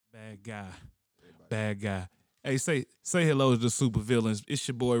Bad guy. Hey, say hello to the super villains. It's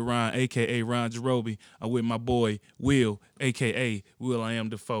your boy Ron, aka Ron Jerobi. I'm with my boy Will, aka Will I Am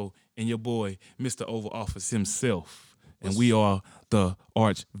Defoe, and your boy Mr. Oval Office himself. And we are the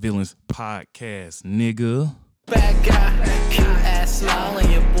Arch Villains Podcast, nigga. Bad guy, cute ass smile,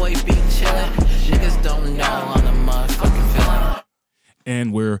 and your boy be chillin'. Niggas don't know I'm the motherfucking villain.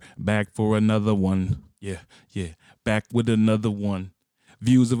 And we're back for another one. Yeah. Back with another one.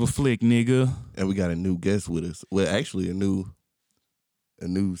 Views of a flick, nigga. And we got a new guest with us. Well, actually, a new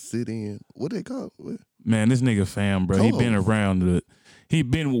sit-in. What they call it? Man, this nigga fam, bro. He been around it. We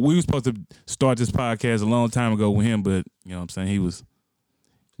were supposed to start this podcast a long time ago with him, but you know what I'm saying,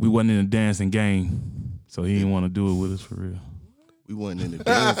 we wasn't in the dancing game. So he didn't want to do it with us for real. We wasn't in the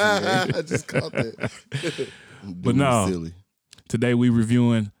dancing game. I just caught that. But no, silly. Today we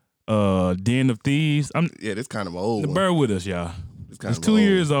reviewing Den of Thieves. This kind of old. Bear with us, y'all. It's 2 old.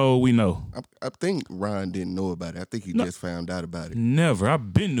 years old, we know. I think Ryan didn't know about it. I think he just found out about it. Never.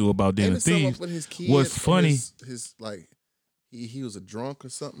 I've been knew about Den of Thieves. With his kid, What's funny? His like, he was a drunk or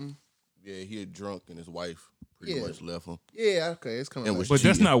something. Yeah, he had drunk and his wife pretty much left him. Yeah, okay, it's kind of. was But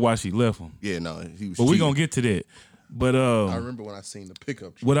that's cheating. not why she left him. Yeah, no, he was. But we cheating. gonna get to that. But I remember when I seen the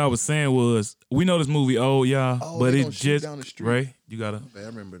pickup truck. what I was saying was, we know this movie old, y'all, but they it gonna shoot just down the street. Ray, you gotta I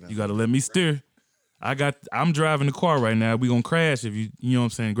remember that. you gotta let me steer. I'm driving the car right now. We gonna crash if you know what I'm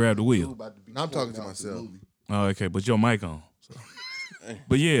saying, grab the wheel. No, I'm talking to myself. Oh, okay, but your mic on. So.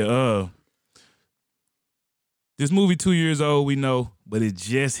 But yeah, this movie 2 years old, we know, but it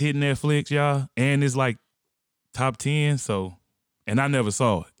just hit Netflix, y'all, and it's like top 10. So, and I never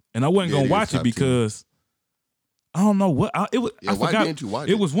saw it, and I wasn't gonna watch it because I don't know what it was. Yeah, I why forgot. didn't you watch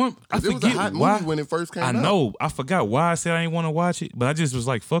it it? was one. I It was a forget hot why. movie when it first came I out. know. I forgot why I said I didn't want to watch it, but I just was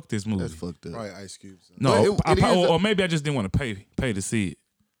like, "Fuck this movie." That's fucked up. Probably Ice Cube. So. No, But it is or maybe I just didn't want to pay to see it.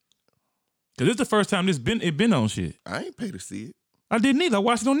 Cause it's the first time it been on shit. I ain't pay to see it. I didn't either. I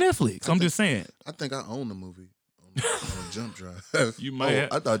watched it on Netflix. I'm just saying. I think I own the movie on a jump drive. You might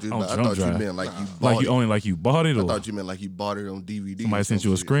have. I thought you. on I Jump thought you Drive. meant like you bought Like you bought it, it. I or thought you meant like you bought it on DVD. somebody or sent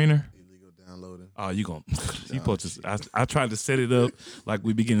you a some shit. screener. Illegal downloading. Oh, you supposed to. I tried to set it up like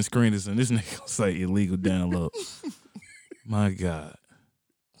we be getting screeners, and this nigga gonna say illegal download. My God.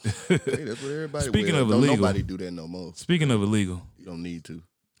 Hey, that's what everybody. Speaking will. of Don't illegal, nobody do that no more. Speaking of illegal, You don't need to.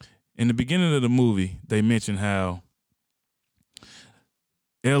 in the beginning of the movie, they mentioned how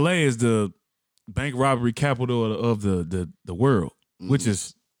L.A. is the bank robbery capital of the world, which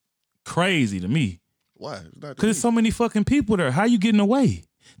is crazy to me. Why? It's not. Because there's so many fucking people there. How you getting away?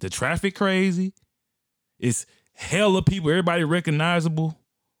 The traffic crazy. It's hella people. Everybody recognizable.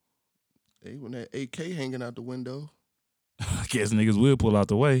 Hey, when that AK hanging out the window. I guess niggas will pull out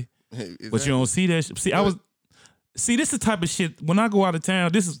the way. But you don't see that. See, this is the type of shit. When I go out of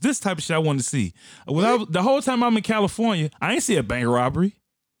town, this type of shit I want to see. The whole time I'm in California, I ain't see a bank robbery.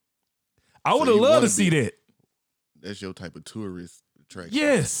 I would have you loved wanna to see that. That's your type of tourist attraction.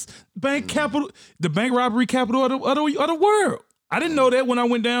 Yes, bank capital, the bank robbery capital of the world. I didn't know that when I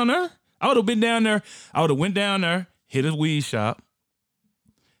went down there. I would have been down there. I would have went down there, hit a weed shop,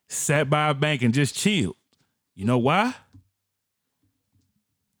 sat by a bank and just chilled. You know why?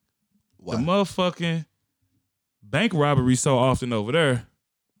 Why? The motherfucking bank robbery so often over there.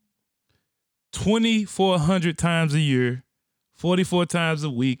 2,400 times a year, 44 times a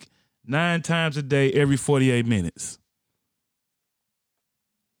week, 9 times a day, every 48 minutes.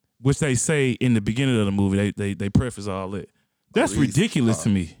 Which they say in the beginning of the movie, they preface all that. That's least, ridiculous to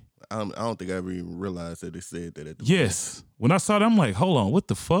me. I don't think I ever even realized that they said that at the Yes. When I saw that, I'm like, hold on, what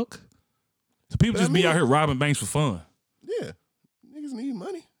the fuck? So people But just I be mean- out here robbing banks for fun. Yeah. Niggas need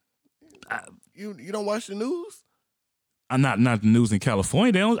money. You don't watch the news? I'm not the news in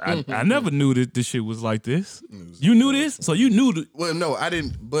California. They don't, I never knew that this shit was like this. You knew this? So you knew that. Well, no, I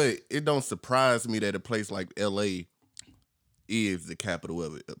didn't. But it don't surprise me that a place like L.A. is the capital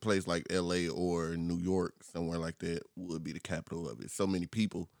of it. A place like L.A. or New York, somewhere like that, would be the capital of it. So many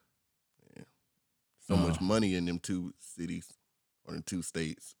people, so much money in them two cities or in two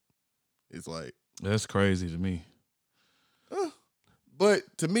states. It's like, That's crazy to me. but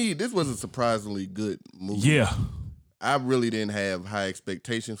to me, this was a surprisingly good movie. Yeah. I really didn't have high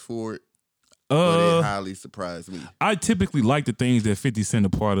expectations for it, but it highly surprised me. I typically like the things that 50 Cent a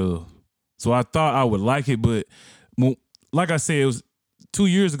part of. So I thought I would like it, but like I said, it was 2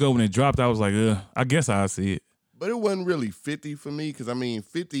 years ago when it dropped, I was like, I guess I'll see it. But it wasn't really 50 for me because, I mean,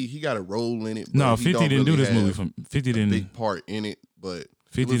 50, he got a role in it. But No, he 50 don't didn't do really this movie. have From 50 a didn't. big part in it, but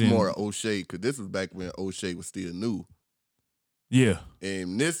 50 it was didn't. more of O'Shea because this was back when O'Shea was still new. Yeah.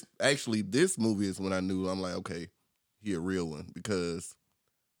 And this movie is when I knew, I'm like, okay, he a real one because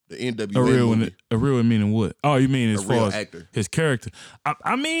The NWA A real movie. one. A real one meaning what? Oh, you mean as A far real as actor. his character?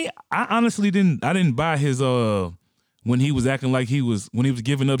 I mean, I honestly didn't buy his when he was acting like he was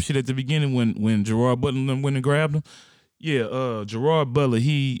giving up shit at the beginning when Gerard Butler went and grabbed him. Yeah, Gerard Butler,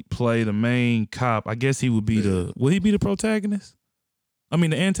 he played a main cop. I guess he would be will he be the protagonist? I mean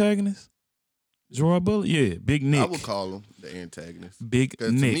the antagonist? Gerard Butler? Yeah, Big Nick. I would call him the antagonist. Big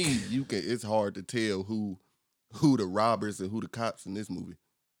Because Nick. to me, it's hard to tell who the robbers and who the cops in this movie.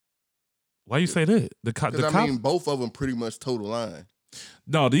 Why you say that? The Because cop. I mean, both of them pretty much toe the line.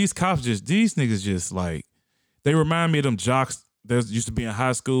 No, these niggas just like, they remind me of them jocks that used to be in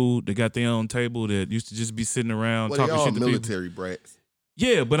high school. They got their own table that used to just be sitting around Well, they talking all shit to people. military brats.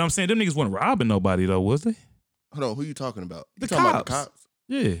 Yeah, but I'm saying them niggas wasn't robbing nobody though, was they? Hold on, who you talking about? The You talking about cops. the cops?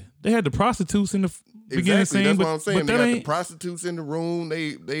 Yeah, they had the prostitutes in the beginning Exactly. scene. That's but, what I'm saying. But They that got the ain't. prostitutes in the room.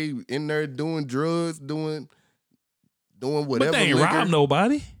 They in there doing drugs, doing whatever. But they ain't liquor. robbed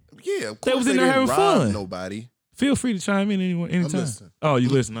nobody. Yeah, of course They was in there didn't having rob fun. Nobody. Feel free to chime in anytime. listening. Oh, you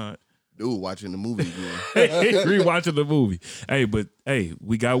listen, all right. Dude, watching the movie again. Rewatching the movie. Hey, but hey,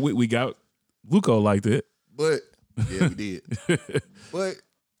 we got Luco like that. But yeah, we did. But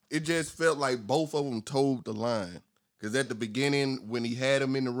it just felt like both of them toed the line. Because at the beginning, when he had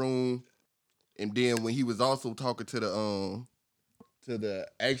him in the room, and then when he was also talking to the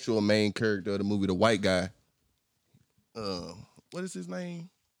actual main character of the movie, the white guy. What is his name?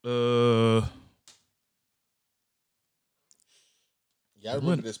 Yeah, I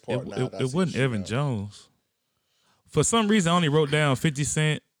remember this part now. that I It see wasn't the shit Evan now. Jones. For some reason, I only wrote down 50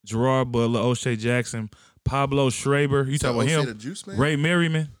 Cent, Gerard Butler, O'Shea Jackson, Pablo Schreiber. You talking about O'Shea him? the Juice Man? Ray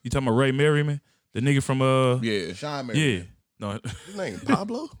Merriman. You talking about Ray Merriman? The nigga from Yeah. Sean Merriman. yeah. No. His name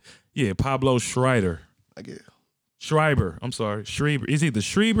Pablo? Yeah, Pablo Schreiber. I guess. Schreiber. I'm sorry. Schreiber. Is either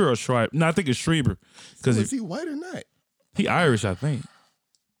Schreiber or Schreiber? No, I think it's Schreiber. Because Is he white or not? he Irish, I think.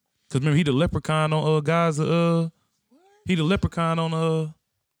 Because remember, he the leprechaun on guys. He the leprechaun on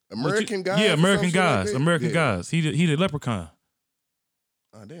American Guys? Yeah, or American some shit like Guys. that? American Yeah. Guys. He the leprechaun.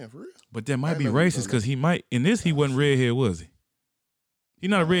 Oh, damn, for real? But that might I be never racist done because he might in this he wasn't redhead, was he? He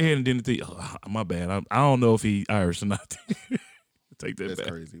not a redhead and then think, oh, my bad. I don't know if he Irish or not. Take that That's back.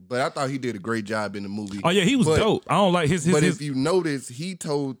 crazy. But I thought he did a great job in the movie. Oh yeah, he was But- dope. I don't like his But his if you notice, he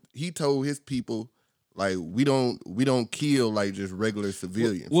told his people, like, we don't kill like just regular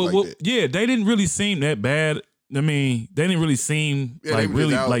civilians like that. yeah, they didn't really seem that bad. I mean, they didn't really seem Yeah, they like were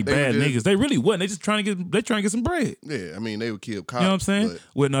really just out- like they were bad just- niggas. They really wasn't. They just trying to get some bread. Yeah, I mean they would kill cops. You know what I'm saying? but-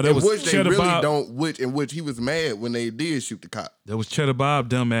 Well, no, that in was which they Cheddar really Bob. don't. In which he was mad when they did shoot the cop. That was Cheddar Bob,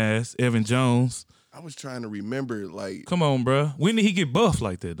 dumbass, Evan Jones. I was trying to remember like Come on, bro. When did he get buffed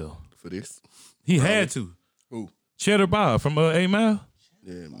like that though? for this. He had to. Who? Cheddar Bob from A Mile.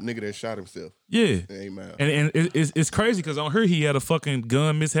 Yeah, nigga that shot himself. Yeah. Hey man. And it's crazy because on her he had a fucking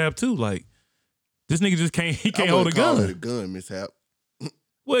gun mishap too. Like this nigga just can't hold a It a gun. gun mishap.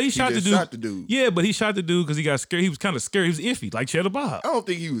 Well, he He shot the just dude. shot the dude. Yeah, but he shot the dude because he got scared. He was kind of scared. He was iffy, like Cheddar Bob. I don't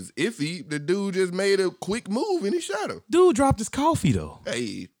think he was iffy. The dude just made a quick move and he shot him. Dude dropped his coffee though.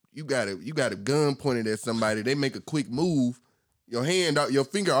 Hey, you got a gun pointed at somebody. They make a quick move. Your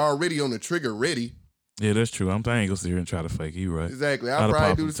finger already on the trigger, ready. Yeah, that's true. I ain't gonna sit here and try to fake it. You right. Exactly. I'd I'd have probably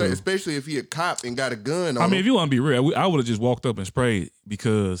popped do him, the same, too. especially if he a cop and got a gun on I mean, if him. you want to be real, I would have just walked up and sprayed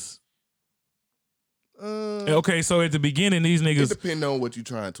because. Okay, so at the beginning, these It niggas. depends on what you're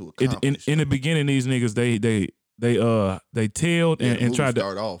trying to In accomplish. the beginning, these niggas they tailed Yeah, and the movie tried to.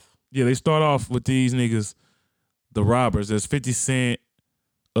 start off. Yeah, they start off with these niggas, the robbers. There's 50 Cent,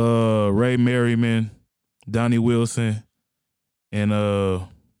 Ray Merriman, Donnie Wilson, and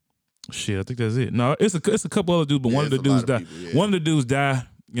shit, I think that's it. No, it's a couple other dudes, but Yeah, one of the it's a lot dudes of died. people, yeah. One of the dudes died.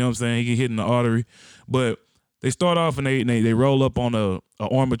 You know what I'm saying? He get hit in the artery. But they start off and they roll up on a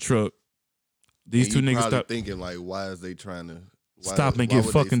armored truck. These And two you niggas probably stop thinking like, why is they trying to stop and why get would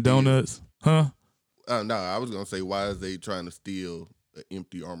they fucking steal? donuts, huh? No, I was gonna say, why is they trying to steal an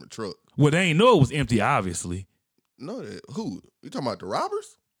empty armored truck? Well, they ain't know it was empty. Obviously, No, who? You talking about the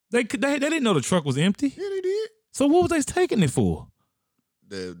robbers? they didn't know the truck was empty. Yeah, they did. So what was they taking it for?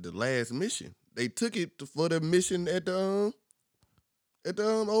 The last mission. They took it for the mission at the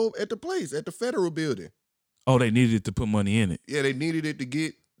place at the federal building. Oh, they needed it to put money in it. Yeah, they needed it to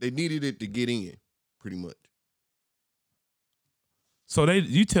get in, pretty much. So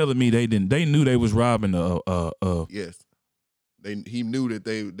you telling me they knew they was robbing Yes. He knew that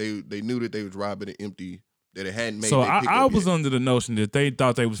they knew that they was robbing an empty, that it hadn't made. So their I pickup was yet. under the notion that they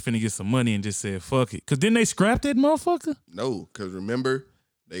thought they was finna get some money and just said fuck it. Cause then they scrapped that motherfucker. No, because remember,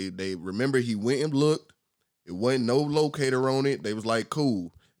 they remember he went and looked. It wasn't no locator on it. They was like,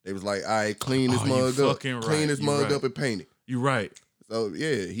 cool. They was like, all right, clean this Oh, you mug up. fucking Clean right. this You mug right. up and paint it. You right. So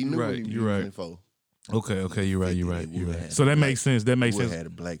yeah, he knew what he was You're right. using for. Okay, you're right. 50, they would have So that black- makes sense. That makes would sense. had a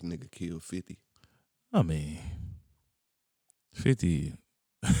black nigga kill 50. I mean, 50.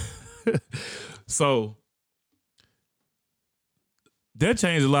 So that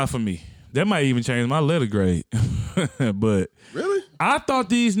changed a lot for me. That might even change my letter grade. But Really? I thought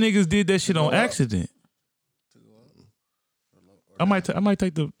these niggas did that shit on accident. I might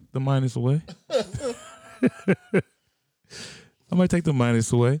take the minus away. I might take the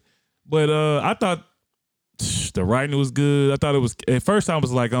minus away. But I thought the writing was good. I thought it was at first I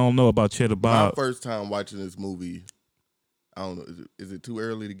was like, I don't know about Cheddar My Bob. first time watching this movie, I don't know. Is it too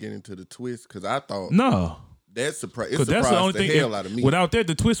early to get into the twist? Because I thought No. that surprised. It Because that's the only thing. hell out of me. Without that,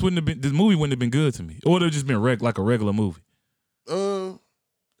 the twist wouldn't have been. The movie wouldn't have been good to me. Or it would have just been like a regular movie.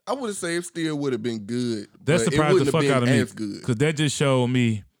 I would say it still would have been good. That but it surprised the wouldn't fuck have out of been me. as good. Because that just showed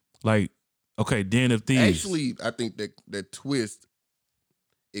me, like, okay, Den of Thieves. Actually, I think that twist,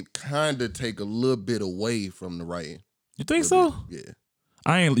 it kind of take a little bit away from the writing. You think so? Yeah.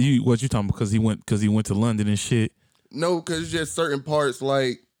 I ain't you. What you talking about? Because he went to London and shit. No, because it's just certain parts,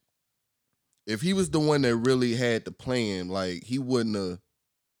 like, if he was the one that really had the plan, like, he wouldn't have,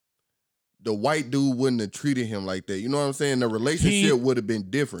 the white dude wouldn't have treated him like that. You know what I'm saying? The relationship would have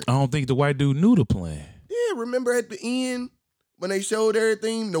been different. I don't think the white dude knew the plan. Yeah, remember at the end when they showed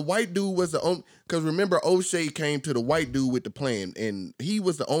everything, the white dude was the only, because remember O'Shea came to the white dude with the plan, and he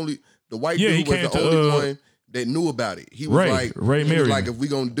was the white Yeah, he dude was came the to, only one that knew about it. He was Ray he was Merriman. like, if we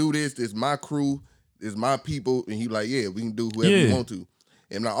gonna do this is my crew, is my people, and he like, yeah, we can do whoever we want to.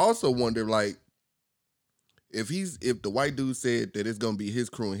 And I also wonder, like, if the white dude said that it's gonna be his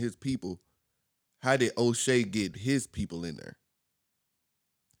crew and his people, how did O'Shea get his people in there?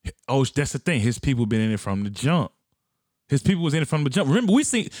 Oh, that's the thing. His people been in it from the jump. His people was in it from the jump. Remember, we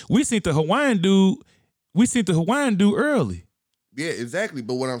seen the Hawaiian dude. We seen the Hawaiian dude early. Yeah, exactly.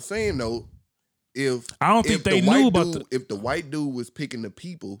 But what I'm saying though, I don't think they knew about if the white dude was picking the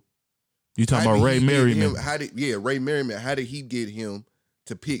people, you talking about Ray Merriman? Ray Merriman? How did he get him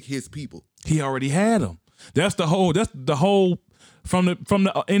to pick his people? He already had them. That's the whole from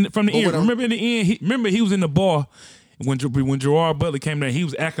the end. Remember in the end, he was in the bar when Gerard Butler came there. He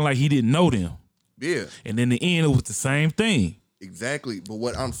was acting like he didn't know them. Yeah, and in the end, it was the same thing. Exactly. But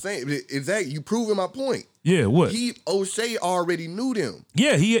what I'm saying, exactly, you proving my point. Yeah, what? O'Shea already knew them.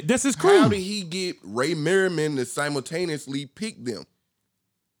 Yeah, that's his crew. How did he get Ray Merriman to simultaneously pick them?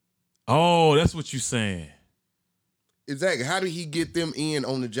 Oh, that's what you saying. Exactly. How did he get them in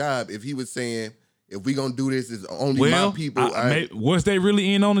on the job if he was saying, if we gonna do this, it's only my people? Was they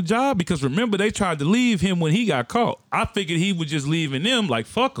really in on the job? Because remember, they tried to leave him when he got caught. I figured he was just leaving them, like,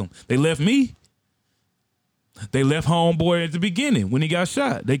 fuck them. They left me. They left homeboy at the beginning when he got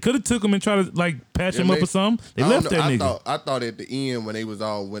shot. They could have took him and tried to like patch him up or something. They left that nigga. I thought at the end when they was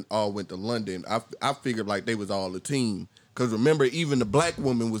all went to London, I figured like they was all a team. Cause remember, even the black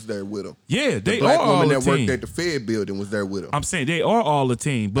woman was there with him. Yeah, they the black are woman all that a worked team. at the Fed building was there with him. I'm saying they are all a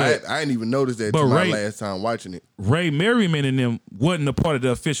team, but I didn't even notice that until my last time watching it. Ray Merriman and them wasn't a part of the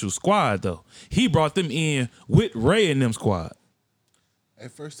official squad though. He brought them in with Ray and them squad.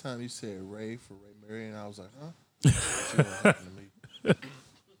 At first time you said Ray for Ray Merriman, I was like, huh? That shit won't happen to me.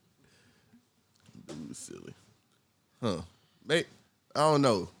 Dude was silly. Huh. I don't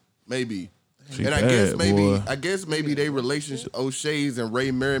know. Maybe. She and bad, I guess maybe they relationship, O'Shea's and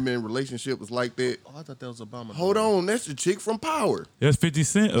Ray Merriman relationship was like that. Oh, I thought that was Obama. Hold on, that's the chick from Power. That's 50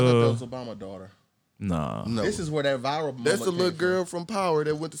 Cent. I thought that was Obama daughter. Nah. No, This is where that viral. that's the moment little came girl from Power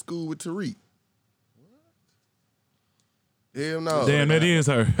that went to school with Tariq. Hell no. Damn, that is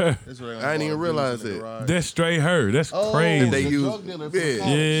her. This is where they I didn't even bought the realize dudes in the that. garage. That's straight her. That's Oh, crazy. They the used, drug dealer from yeah, Power.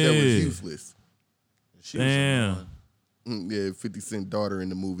 that was Yeah. useless. She was Damn. Yeah, 50 Cent daughter in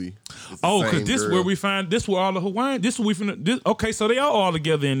the movie. It's the Oh, same because this girl. where we find this where all the Hawaiian. This where we finna. Okay, so they are all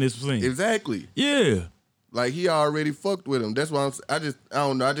together in this scene. Exactly. Yeah. Like he already fucked with him. That's why I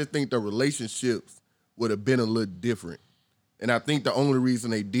don't know. I just think the relationships would have been a little different. And I think the only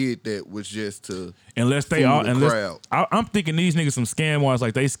reason they did that was just to Unless they fool all, the unless crowd. I'm thinking these niggas some scam wars,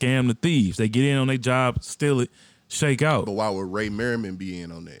 like they scam the thieves. They get in on their job, steal it, shake out. But why would Ray Merriman be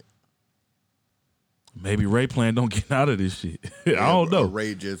in on that? Maybe Ray plan don't get out of this shit. I don't Or know.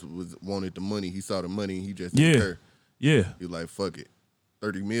 Ray just wanted the money. He saw the money and he just Yeah. didn't care. Yeah, He was like, fuck it.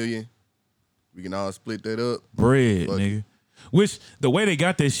 30 million. We can all split that up. bread, Fuck nigga. Which the way they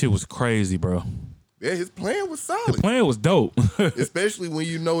got that shit was crazy, bro. Yeah, his plan was The solid. plan was dope. Especially when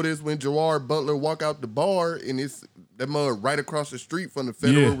you notice when Gerard Butler walk out the bar and it's that mug right across the street from the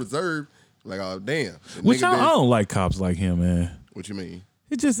Federal Yeah. Reserve. Like, oh damn. The Which nigga I don't like cops like him, man. What you mean?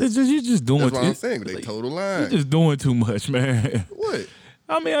 It's just you just doing. That's what I'm saying. They total You line. just doing too much, man. What?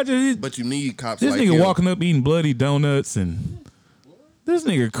 I mean, I just But you need cops this like nigga him. walking up eating bloody donuts and this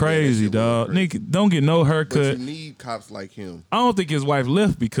nigga crazy, shit was dog. crazy. Nigga don't get no But haircut. you need cops like him. I don't think his wife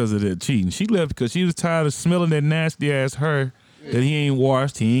left because of that cheating. She left because she was tired of smelling that nasty ass hair that he ain't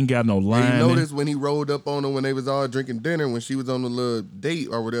washed. He ain't got no And line. you noticed when he rolled up on her when they was all drinking dinner, when she was on the little date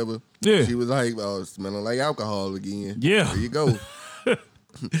or whatever. Yeah. She was like, "Oh, smelling like alcohol again." Yeah. There you go.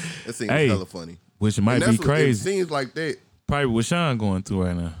 That seems Hey, hella funny. which might And be that's what- crazy. It seems like that. Probably what Sean going through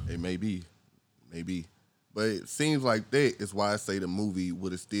right now. It may be. But it seems like that is why I say the movie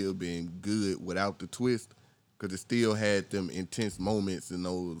would have still been good without the twist, because it still had them intense moments and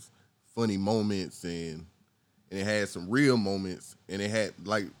those funny moments, and it had some real moments, and it had,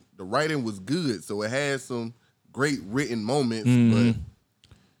 like, the writing was good, so it had some great written moments, but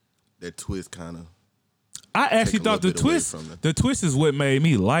that twist kind of. I actually a thought the little bit away twist, from it. the twist is what made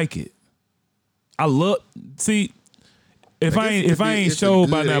me like it. I love see if I ain't it's a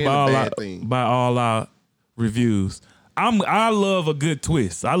showed by good now and by a all bad our, thing. by all our reviews. I love a good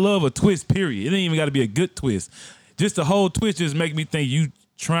twist. I love a twist. Period. It ain't even got to be a good twist. Just the whole twist just make me think you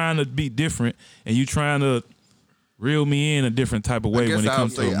trying to be different and you trying to reel me in a different type of way when it I'll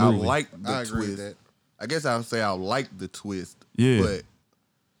comes to say a I movie. like the I agree with twist. that. I guess I'll say I like the twist. Yeah. But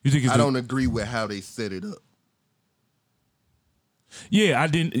You think it's I don't agree with how they set it up. Yeah, I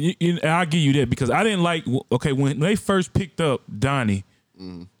didn't. I'll give you that because I didn't like. Okay, when they first picked up Donnie,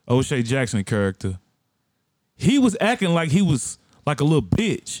 O'Shea Jackson character, he was acting like he was like a little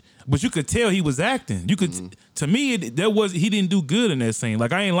bitch, but you could tell he was acting. You could, to me, he didn't do good in that scene.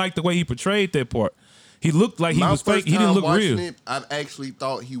 Like I ain't like the way he portrayed that part. He looked like he My was first fake. He didn't time look watching real. it, I actually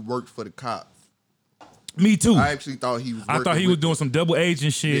thought he worked for the cops. Me too. I actually thought he was. I thought working he was with doing them. some double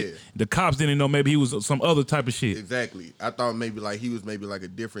agent shit. Yeah. The cops didn't know. Maybe he was some other type of shit. Exactly. I thought maybe like he was maybe like a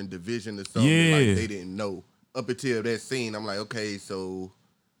different division or something. Yeah. Like they didn't know. Up until that scene, I'm like, okay, so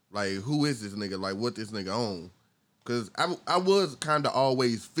like who is this nigga? Like what this nigga on? Because I was kind of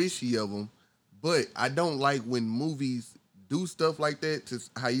always fishy of him, but I don't like when movies do stuff like that. To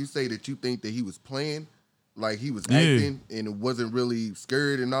how you say that you think that he was playing, like he was acting and it wasn't really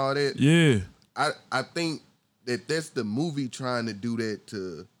scared and all that. Yeah. I think that's the movie trying to do that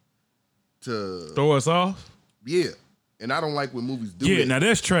to Throw us off. yeah. And I don't like when movies do Yeah. that. Now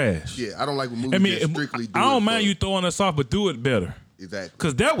that's trash. Yeah, I don't like when movies I mean, just strictly do I don't it mind for- you throwing us off, but do it better. Exactly.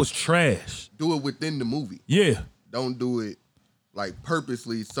 Cause that was trash. Do it within the movie. Yeah. Don't do it like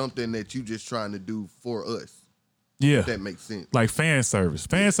purposely something that you just trying to do for us. Yeah. If that makes sense. Like fan service.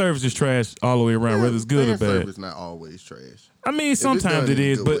 Fan service is trash all the way around, whether it's good or Fan bad. service not always trash. I mean, it's sometimes done it in a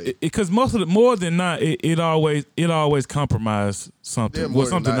is, good but way. because most of the more than not, it always compromise Yeah, something. more Well,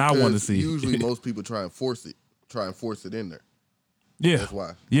 than something not, I want to 'cause see. Usually most people try and force it in there. yeah. That's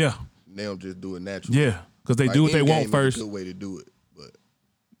why. Yeah. They don't just do it naturally. Yeah. Because they Like, do what they Endgame want is first. a good way to do it, but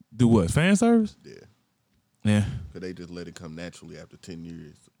Do what? Fan service? yeah. Yeah. Because they just let it come naturally after 10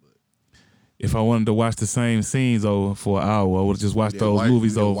 years. But If I wanted to watch the same scenes over for an hour, I would have just watched those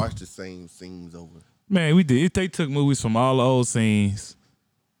movies over. Watch the same scenes over. Man, we did. They took movies from all the old scenes.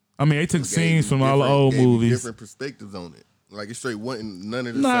 I mean, they took scenes from all the old Gave you movies. different perspectives on it. Like it straight wasn't none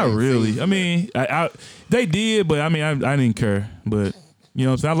of the Not same really. scenes, I man. mean, they did, but I mean, I didn't care. But you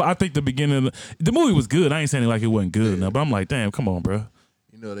know what I'm saying? I think the beginning of the movie was good. I ain't saying it like it wasn't good enough, but I'm like, damn, come on, bro.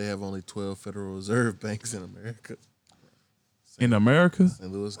 You know they have only 12 Federal Reserve banks in America. In America, St.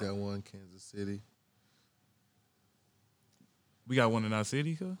 Louis got one, Kansas City, we got one in our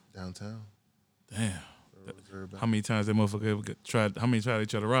city, huh? downtown. Damn. Federal Reserve Bank. How many times that motherfucker ever tried? How many times they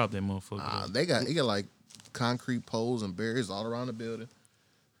tried to rob that motherfucker? They got like concrete poles and barriers all around the building.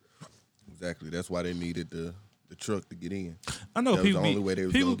 Exactly. That's why they needed the truck to get in. I know That was people the be only way they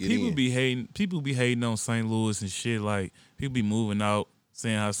was people gonna get people in. be hating. People be hating on St. Louis and shit. Like people be moving out,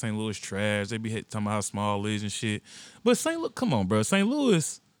 saying how St. Louis trash. They be talking about how small it is and shit. But St. Louis, come on, bro. St.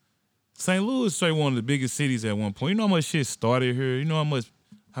 Louis straight one of the biggest cities at one point. You know how much shit started here. You know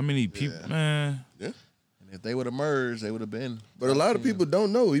how many people, man. Yeah. And if they would have merged, they would have been. But a lot of people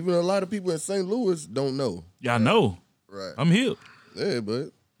don't know. Even a lot of people in St. Louis don't know. Y'all know. Right. I'm here. Yeah,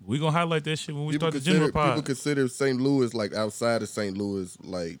 but We gonna highlight that shit when we people start the general consider, pod. people consider St. Louis like outside of St. Louis,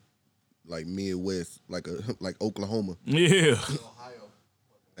 like Midwest, like Oklahoma. Yeah,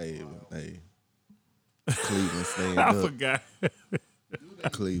 Hey. Cleveland stand I up. forgot.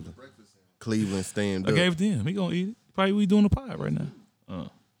 Cleveland stand I up. gave it to him. He gonna eat it. Probably we doing the pod right now.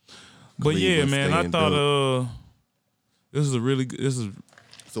 But yeah, Cleveland man, I stand thought this is a really good. This is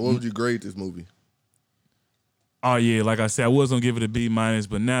So what would you grade this movie? oh yeah, like I said, I was gonna give it a B minus,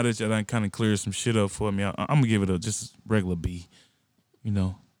 but now that y'all done kind of cleared some shit up for me, I'm gonna give it a just regular B. you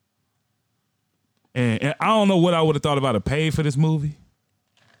know. And I don't know what I would have thought about to pay for this movie.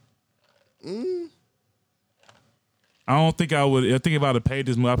 I don't think I would. I think if I'd have paid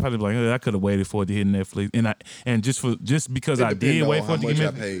this movie, I'd probably be like, I could have waited for it to hit Netflix, and just because It I depends did on wait for how it to much get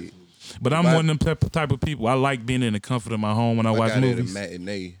I Netflix. paid. But I'm If I- one of them type of people. I like being in the comfort of my home when I I watch got it at a movies.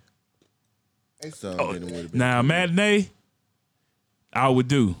 matinee. So then it would've been Now cool. matinee, I would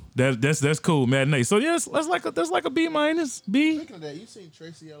do that's cool matinee. So yes, that's like a B minus B. Speaking of that, you seen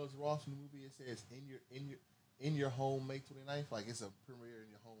Tracy Ellis Ross in the movie? It says in your home May 29th. Like it's a premiere in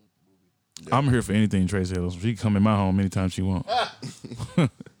your home movie. I'm here for anything Tracy Ellis. She can come in my home anytime she wants. I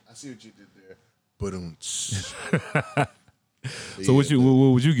see what you did there. But So what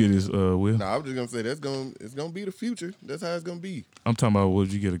would you get is Will? No, I was just gonna say it's gonna be the future. That's how it's gonna be. I'm talking about what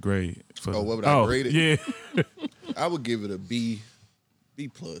would you get a grade for? Oh, what would I grade it? Yeah. I would give it a B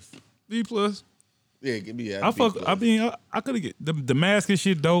plus. B plus. Yeah, give me a I B fuck. plus. I mean, I could have get the mask and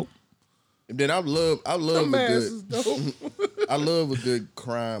shit dope. And then I love a is good dope. I love a good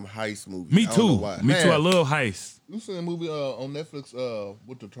crime heist movie. Me I don't know too. why. Me too. Man. I love heist. You seen a movie on Netflix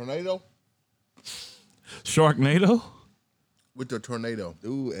with the tornado? Sharknado. With the tornado.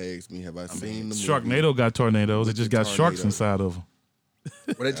 Dude asked me, have I seen the movie? Sharknado got tornadoes. It just got sharks tornado. inside of them.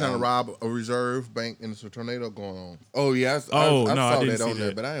 Were they trying to rob a reserve bank and there's a tornado going on? Oh yeah, I Oh, saw no, I didn't that see on there,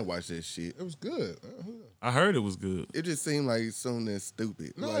 that. but I didn't watch that shit. It was good. I heard it was good. It just seemed like something that's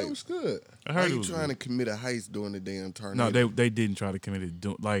stupid. No, like, it was good. I how heard it you was trying good. to commit a heist during the damn tornado? No, they didn't try to commit it.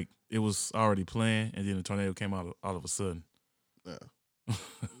 Like it was already planned, and then the tornado came out all of a sudden. No.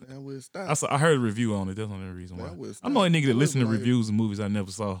 Now we'll stop. I heard a review on it. That's the only reason why. That was I'm the only nigga that that was listen to like- reviews of movies I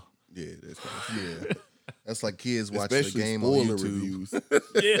never saw. Yeah, that's right. Yeah. That's like kids watching the Especially game on spoiler YouTube. reviews.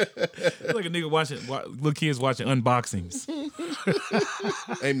 Yeah, it's like a nigga watching little kids watching unboxings.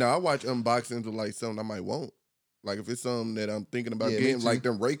 Hey, no, I watch unboxings of like something I might want. Like if it's something that I'm thinking about Yeah, me getting, too. like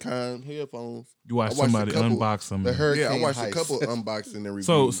them Raycon headphones. You watch I watched a somebody couple- unbox them. The Hurricane Yeah, I watched Heist. a couple unboxing and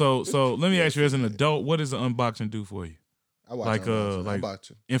reviews. So let me ask you, as an adult, what does an unboxing do for you? I watch Like, unboxing. like- I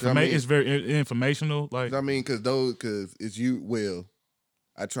watch it. It's very informational. Like I mean, cause it's you. Well,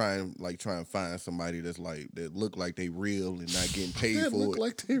 I try and find somebody that's like that look like they real and not getting paid They for look it.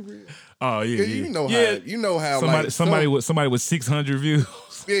 like they real. oh yeah, 'Cause yeah. you know how somebody like, somebody with 600 views.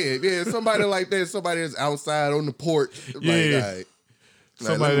 yeah somebody like that, somebody that's outside on the porch. Yeah. Like, all right.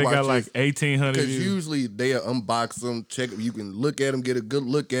 Somebody that got like 1,800 because views. usually they'll unbox them, check them. You can look at them, get a good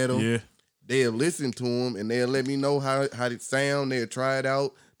look at them. Yeah. They'll listen to them and they'll let me know how it sound. They'll try it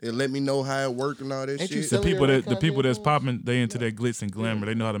out. They'll let me know how it work and all that Ain't you shit. selling The people that's headphones? popping, they into that glitz and glamour.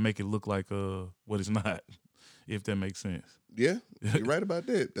 They know how to make it look like what it's not, if that makes sense. Yeah, you're right about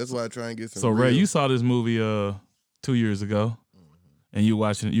that. That's why I try and get some. So Ray, real- you saw this movie 2 years ago, and you're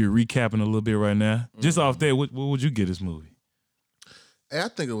recapping a little bit right now. Just off there, what would you get this movie? Hey, I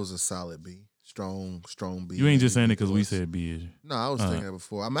think it was a solid B. Strong B. You ain't just saying it because we was. said B, is you? No, I was thinking it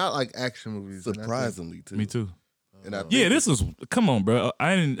before. I'm out like action movies. and I think surprisingly too. Me too. And I Yeah, think this was. Come on, bro.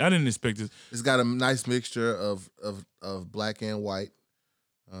 I didn't expect this. It's got a nice mixture of black and white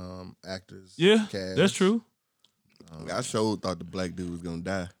actors. Yeah, cast. that's true. I sure thought the black dude was gonna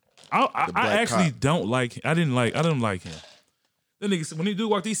die. I black actually cop. don't like. I didn't like him. That nigga said, when he do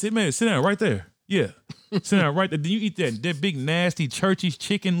walk, he said, "Man, sit down right there." Yeah, sit down right there. Then you eat that big nasty churchy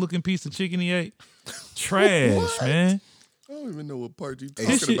chicken looking piece of chicken he ate. Trash, man. I don't even know what part you This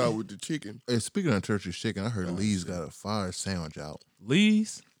talking shit- about with the chicken. Hey, speaking of Church's Chicken, I heard Lee's got a fire sandwich out.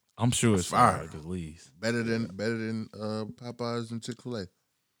 Lee's. I'm sure it's fire because Lee's. Better than Popeyes and Chick-fil-A.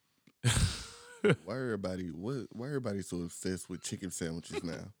 Why everybody so obsessed with chicken sandwiches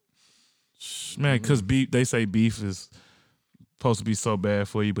now? Man, because beef. They say beef is supposed to be so bad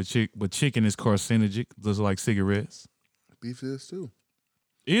for you, but chicken is carcinogenic, just like cigarettes. Beef is too.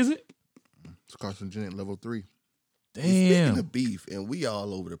 Is it? It's carcinogenic level 3. Speaking Damn. of beef, and we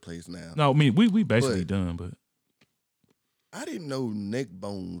all over the place now. No, I mean we basically But- done, but I didn't know neck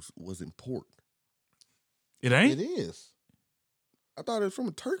bones wasn't pork. it ain't. It is. I thought it was from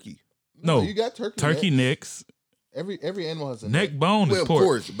a turkey. No, you got turkey necks. necks, Every animal has a neck bone Well, is of pork.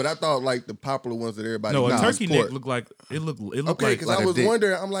 course, but I thought like the popular ones that everybody No, a knows. turkey pork. neck look like it look Okay, like because like I a was dick.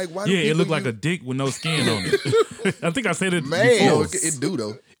 wondering. I'm like, why? Do yeah, it people looked like use- a dick with no skin on it. I think I said it Man. before. No, it do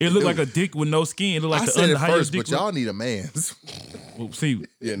though. It looked do. like a dick with no skin. It looked like I the said it highest first, dick. but y'all need a man's. Well, see,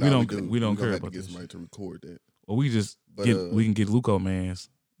 Yeah, we no, don't we don't We're care gonna about have to this. get somebody to record that. Well, we just But, we can get Luco mans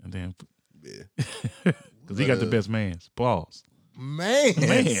and then Yeah, because he got the best mans. Pause. Man.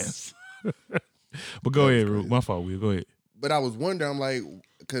 Mans. But go ahead, Ru. My fault. Will go ahead. but I was wondering. I'm like,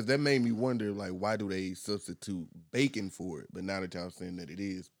 because that made me wonder, like, why do they substitute bacon for it? But now that y'all saying that it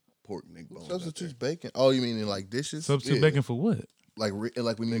is pork neck bones, out Substitutes bacon. Oh, you mean in like dishes? Substitute Yeah. bacon for what? like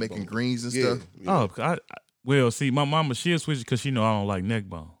when you making bone. greens and Yeah. stuff. Oh, well, see, my mama she'll switch it because she know I don't like neck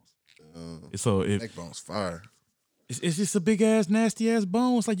bones. So if Neck bones fire. it's just a big ass nasty ass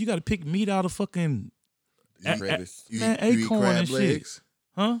bone, it's like you got to pick meat out of fucking Crevice. You man, eat acorn crab and shit. legs?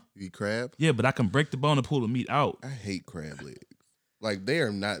 huh? You eat crab? Yeah, but I can break the bone and pull the meat out. I hate crab legs. Like they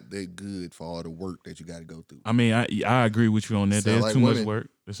are not that good for all the work that you got to go through. I mean, I agree with you on that. Sound There's like too much women. work.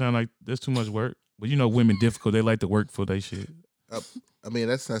 It sound like there's too much work. But you know, women difficult. They like to work for their shit. I mean,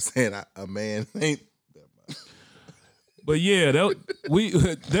 that's not saying a man ain't. But yeah,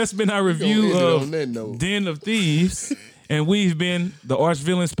 that's been our review end it of on that note. Den of Thieves, and we've been the Arch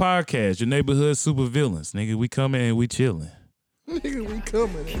Villains Podcast, your neighborhood super villains. Nigga, we coming and we chilling. Nigga, we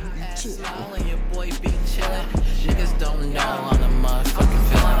coming. Ass slow and your boy be chillin'. Niggas don't know I'm